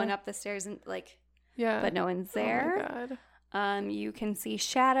were going up the stairs and like, but no one's there. Oh my God. You can see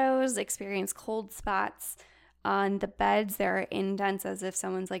shadows, experience cold spots. On the beds, there are indents as if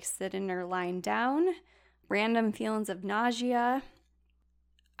someone's like sitting or lying down. Random feelings of nausea.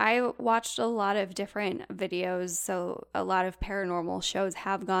 I watched a lot of different videos, so a lot of paranormal shows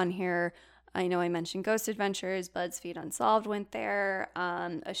have gone here. I know I mentioned Ghost Adventures, BuzzFeed Unsolved went there,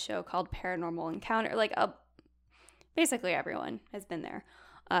 a show called Paranormal Encounter, like basically everyone has been there.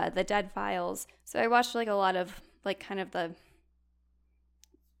 The Dead Files. So I watched like a lot of like kind of the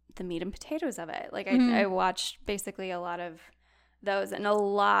meat and potatoes of it. Like I watched basically a lot of those and a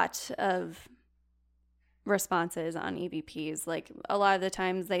lot of responses on EVPs. Like a lot of the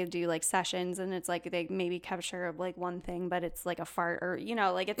times they do like sessions and it's like they maybe capture like one thing, but it's like a fart or, you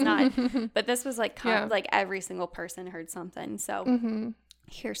know, like it's not. But this was like like every single person heard something. So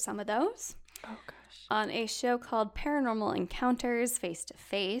here's some of those. Oh gosh. On a show called Paranormal Encounters Face to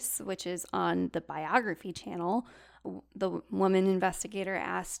Face, which is on the Biography channel, the woman investigator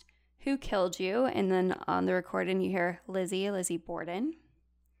asked, "Who killed you?" And then on the recording you hear Lizzie Borden.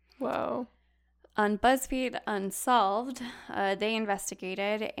 Whoa. On BuzzFeed Unsolved, they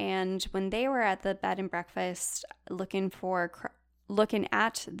investigated, and when they were at the bed and breakfast looking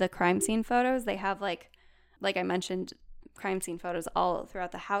at the crime scene photos, they have like I mentioned, crime scene photos all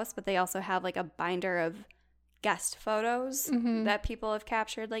throughout the house, but they also have like a binder of guest photos that people have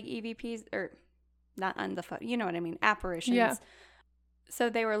captured, like EVPs, or not on the photo, you know what I mean, apparitions. Yeah. So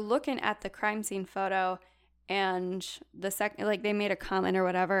they were looking at the crime scene photo, and the second, like they made a comment or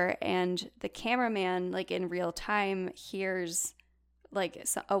whatever, and the cameraman, like in real time, hears like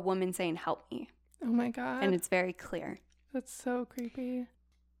a woman saying, "Help me." Oh my God. And it's very clear. That's so creepy.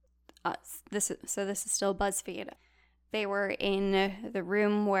 This is still BuzzFeed. They were in the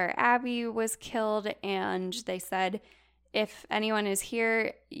room where Abby was killed, and they said, "If anyone is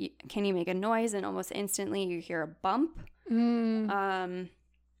here, can you make a noise?" And almost instantly you hear a bump.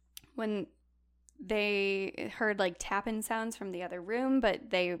 When they heard like tapping sounds from the other room, but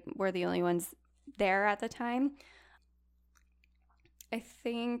they were the only ones there at the time. I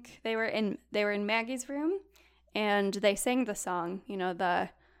think they were in Maggie's room, and they sang the song, you know, the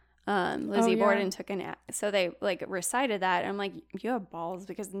Lizzie Borden took so they like recited that, and I'm like, you have balls,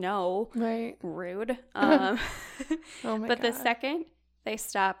 because no, right, rude. Oh my but God. the second they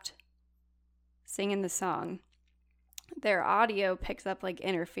stopped singing the song, their audio picks up like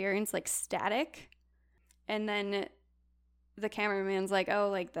interference, like static, and then the cameraman's like, "Oh,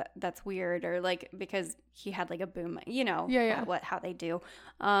 like that's weird," or like, because he had like a boom, you know, how they do,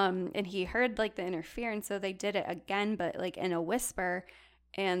 and he heard like the interference, so they did it again, but like in a whisper.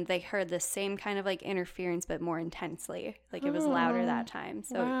 and they heard the same kind of like interference but more intensely. Like it was louder that time.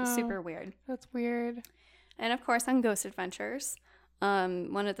 So it was super weird. That's weird. And of course, on Ghost Adventures,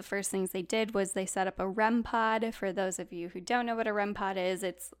 one of the first things they did was they set up a REM pod. For those of you who don't know what a REM pod is,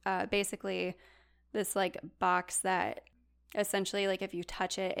 it's basically this like box that essentially like if you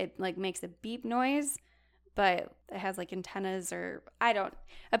touch it, it like makes a beep noise, but it has like antennas or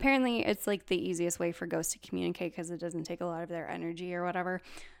apparently it's like the easiest way for ghosts to communicate because it doesn't take a lot of their energy or whatever.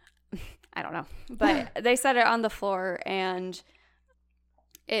 I don't know. But they set it on the floor and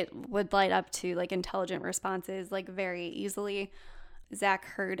it would light up to like intelligent responses like very easily. Zach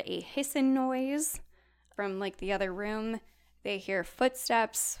heard a hissing noise from like the other room. They hear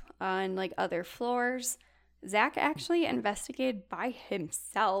footsteps on like other floors. Zach actually investigated by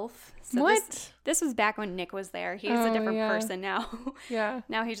himself. So what? This was back when Nick was there. He's a different person now. Yeah.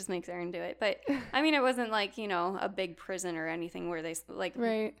 Now he just makes Aaron do it. But I mean, it wasn't like, you know, a big prison or anything where they like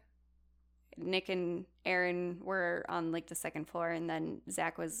right. Nick and Aaron were on like the second floor and then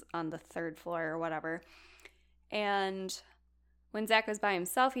Zach was on the third floor or whatever. And when Zach was by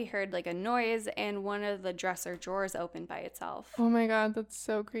himself, he heard like a noise and one of the dresser drawers opened by itself. Oh my God, that's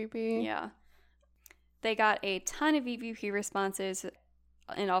so creepy. Yeah. They got a ton of EVP responses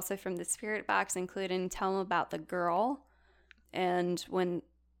and also from the spirit box, including tell them about the girl. And when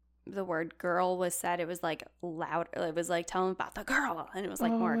the word girl was said, it was like loud. It was like tell them about the girl. And it was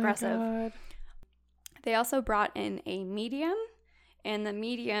like more aggressive. God. They They also brought in a medium. And the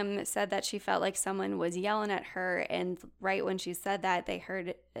medium said that she felt like someone was yelling at her. And right when she said that, they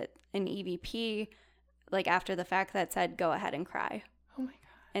heard an EVP, like after the fact, that said, go ahead and cry. Oh my God.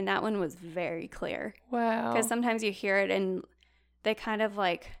 And that one was very clear. Wow. Because sometimes you hear it and they kind of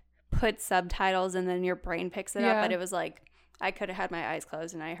like put subtitles and then your brain picks it up. But it was like, I could have had my eyes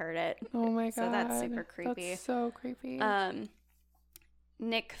closed and I heard it. Oh my God. So that's super creepy. That's so creepy.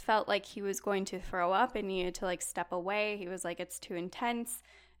 Nick felt like he was going to throw up and needed to like step away. He was like, it's too intense.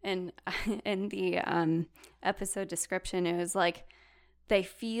 And in the episode description, it was like, they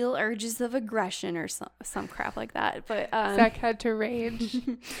feel urges of aggression or some crap like that. But Zach had to rage,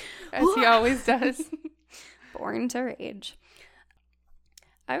 as he always does. Born to rage.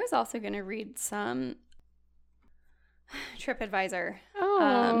 I was also going to read some TripAdvisor.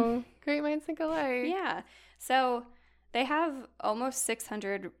 Oh, great minds think alike. Yeah. So they have almost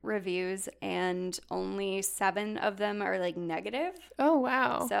 600 reviews and only 7 of them are like negative. Oh,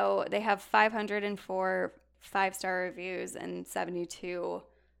 wow. So they have 504 5-star reviews and 72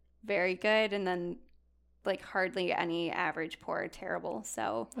 very good, and then like hardly any average, poor, terrible.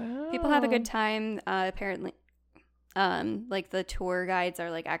 So people have a good time. Apparently, like the tour guides are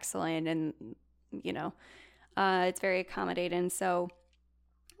like excellent, and you know, it's very accommodating. So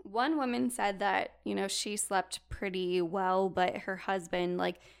one woman said that, you know, she slept pretty well, but her husband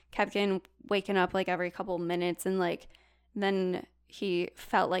like kept waking up like every couple minutes, and like then he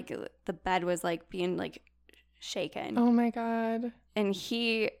felt like the bed was like being like shaken. Oh my God. And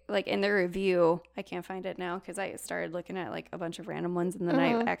he, like in the review, I can't find it now because I started looking at like a bunch of random ones and then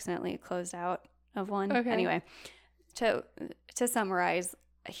I accidentally closed out of one. Okay. Anyway, to summarize,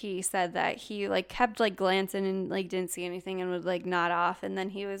 he said that he like kept like glancing and like didn't see anything and would like nod off, and then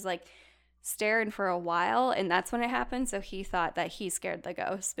he was like staring for a while, and that's when it happened. So he thought that he scared the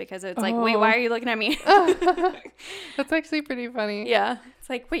ghost because it's like, wait, why are you looking at me? That's actually pretty funny. Yeah. It's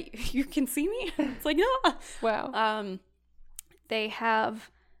like, wait, you can see me? It's like, no. Wow. They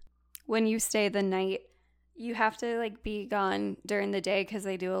have, when you stay the night, you have to like be gone during the day because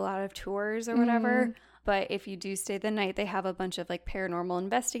they do a lot of tours or whatever. Mm-hmm. But if you do stay the night, they have a bunch of like paranormal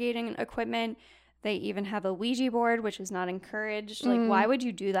investigating equipment. They even have a Ouija board, which is not encouraged. Like, why would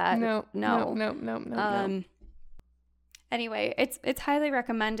you do that? No. Anyway, it's highly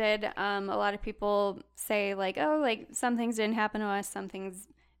recommended. A lot of people say like, oh, like some things didn't happen to us, some things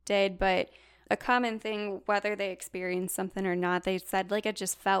did, but a common thing, whether they experienced something or not, they said like it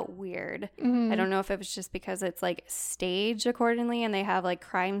just felt weird. I don't know if it was just because it's like staged accordingly and they have like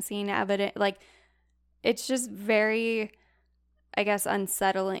crime scene evidence. Like, it's just very, I guess,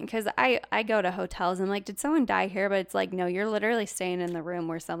 unsettling because I go to hotels and like, did someone die here? But it's like, no, you're literally staying in the room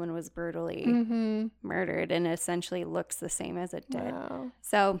where someone was brutally murdered and essentially looks the same as it did. Wow.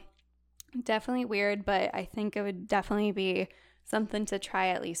 So definitely weird, but I think it would definitely be something to try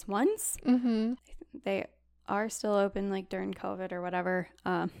at least once. They are still open like during COVID or whatever.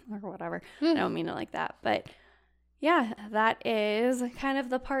 I don't mean it like that, but yeah, that is kind of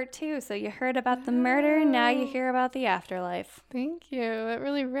the part 2. So you heard about the murder, now you hear about the afterlife. Thank you. That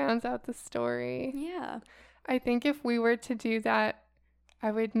really rounds out the story. Yeah. I think if we were to do that,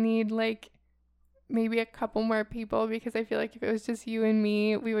 I would need like maybe a couple more people, because I feel like if it was just you and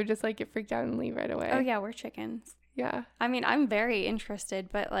me, we would just like get freaked out and leave right away. Oh yeah, we're chickens. Yeah. I mean, I'm very interested,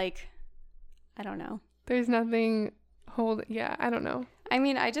 but like, I don't know. There's nothing yeah, I don't know. I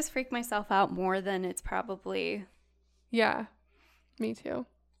mean, I just freak myself out more than it's probably. Yeah, me too.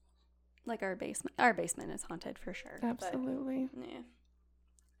 Like our basement. Our basement is haunted for sure. Absolutely. But, yeah.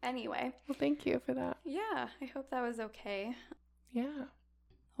 Anyway. Well, thank you for that. Yeah, I hope that was okay. Yeah.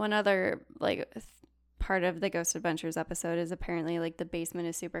 One other like part of the Ghost Adventures episode is apparently like the basement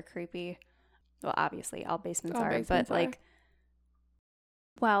is super creepy. Well, obviously all basements are, but like.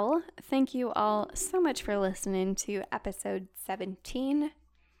 Well, thank you all so much for listening to episode 17.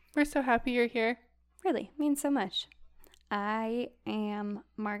 We're so happy you're here. Really, means so much. I am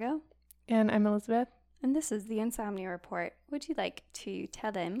Margot. And I'm Elizabeth. And this is the Insomnia Report. Would you like to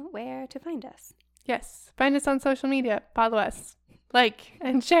tell them where to find us? Yes. Find us on social media. Follow us. Like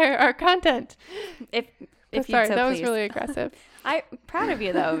and share our content. If sorry, so that please. was really aggressive. I'm proud of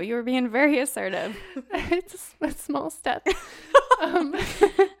you, though. You were being very assertive. It's a small step.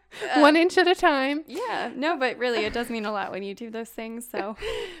 1 inch at a time. Yeah. No, but really, it does mean a lot when you do those things. So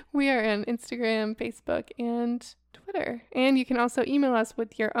we are on Instagram, Facebook, and Twitter. And you can also email us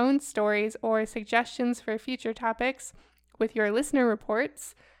with your own stories or suggestions for future topics with your listener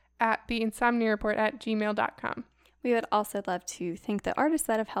reports at theinsomniareport@gmail.com. We would also love to thank the artists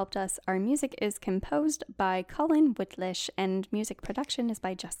that have helped us. Our music is composed by Colin Whitlish, and music production is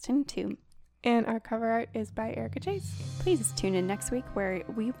by Justin Toom. And our cover art is by Erica Chase. Please tune in next week where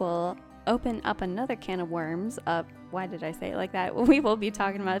we will open up another can of worms. Why did I say it like that? We will be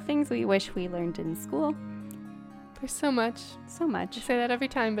talking about things we wish we learned in school. There's so much. So much. I say that every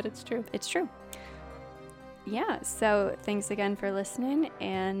time, but it's true. It's true. Yeah, so thanks again for listening,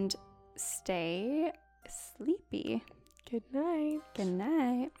 and stay sleepy. Good night. Good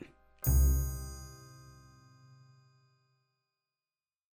night.